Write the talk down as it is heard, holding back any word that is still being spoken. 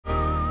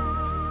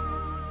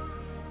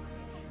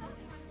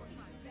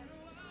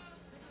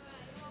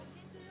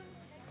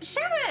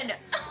Sharon!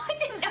 Oh, I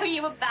didn't know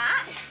you were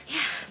back. Yeah,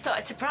 thought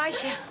I'd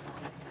surprise you.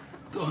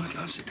 Go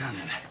on, sit down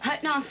then.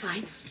 No, I'm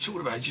fine. You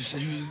talking about it, you just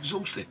said you were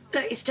exhausted.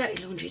 Look, it's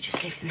dirty laundry,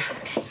 just leave it now,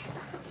 OK?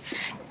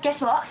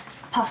 Guess what?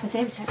 Passed the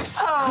theory test.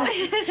 Oh,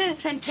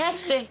 it's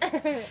fantastic.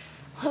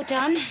 Well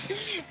done.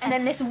 And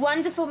then this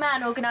wonderful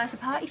man organised a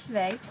party for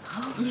me.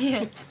 Oh,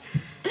 yeah.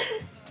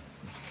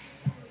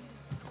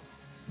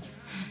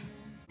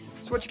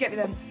 So what'd you get me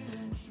then?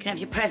 You can have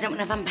your present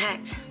when I've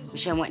unpacked.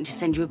 Michelle wanted to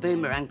send you a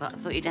boomerang, but I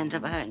thought you'd end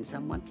up hurting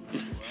someone.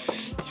 Yeah.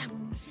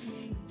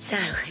 So,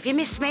 if you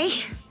miss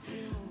me,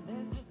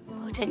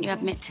 why don't you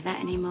admit to that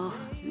anymore?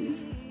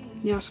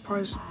 Yeah, I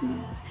suppose.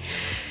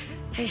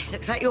 Hey,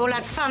 looks like you all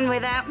had fun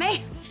without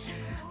me.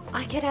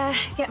 I could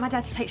get my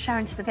dad to take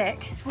Sharon to the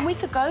Vic. A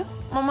week ago,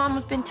 my mum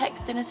has been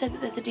texting and said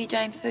that there's a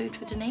DJ in food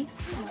for Denise.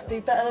 Might be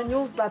better than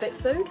your rabbit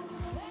food.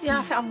 Yeah,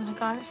 I think I'm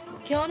gonna go.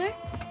 Keanu?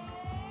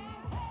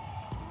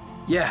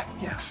 Yeah,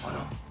 why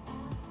not?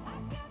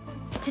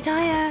 Did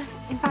I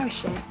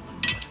embarrass you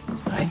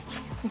Hey?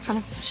 in front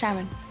of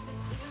Sharon?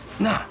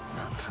 No.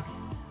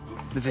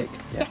 The Vic,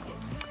 yeah.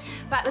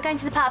 Right, we're going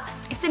to the pub.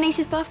 It's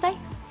Denise's birthday.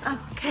 Oh,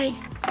 OK.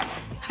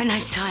 Have a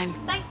nice time.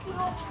 Thanks, George.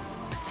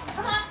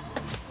 Come on.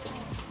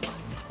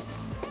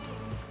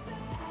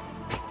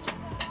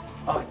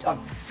 Oh, I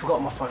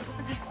forgot my phone.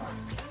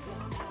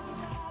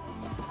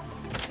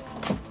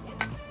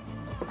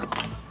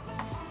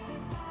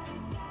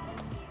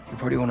 You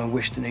probably want to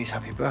wish Denise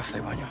happy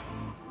birthday, won't you?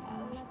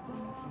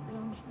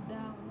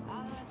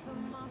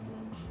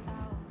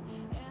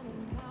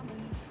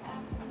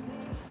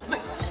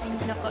 Shame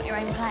you've not got your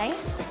own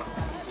place.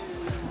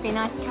 Be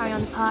nice to carry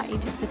on the party,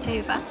 just the two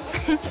of us.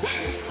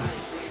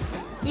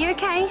 You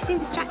OK? You seem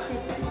distracted.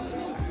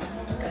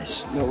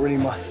 It's not really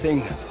my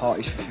thing,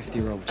 parties for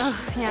 50-year-olds.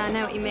 Oh, yeah, I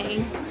know what you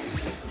mean.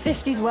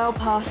 50's well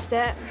past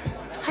it.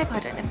 I hope I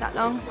don't live that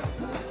long.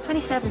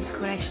 27's a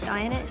cool age to die,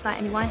 in it. It's like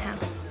Amy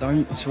Winehouse.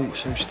 Don't talk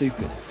so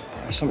stupid.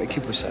 That's something a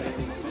kid would say.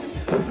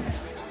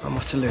 I'm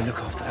off to Lou, look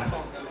after that.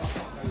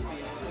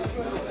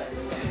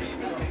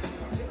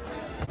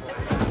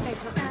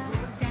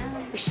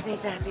 Wish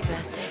Denise a happy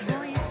birthday.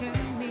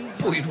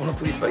 Thought you'd want to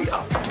put your feet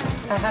up.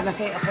 I've had my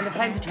feet up on the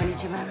plane for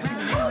 22 hours.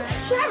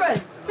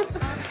 Sharon!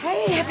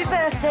 Hey, happy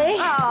birthday.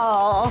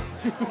 Oh.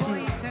 You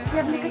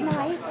having a good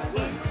night?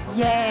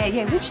 Yeah.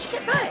 When did you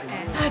get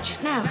back?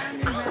 Just now.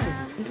 Oh,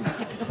 you must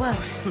live for the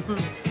world.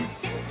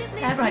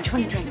 Right, do you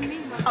want a drink?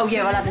 Oh,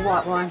 yeah, I'll have a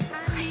white wine.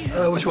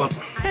 What you want?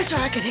 That's all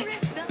right, I get it.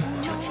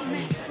 Talk to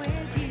Denise.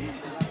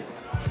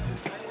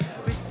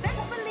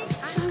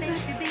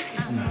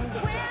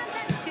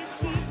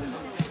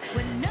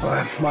 All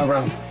right, my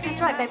round.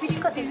 That's right, babe. We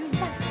just got this.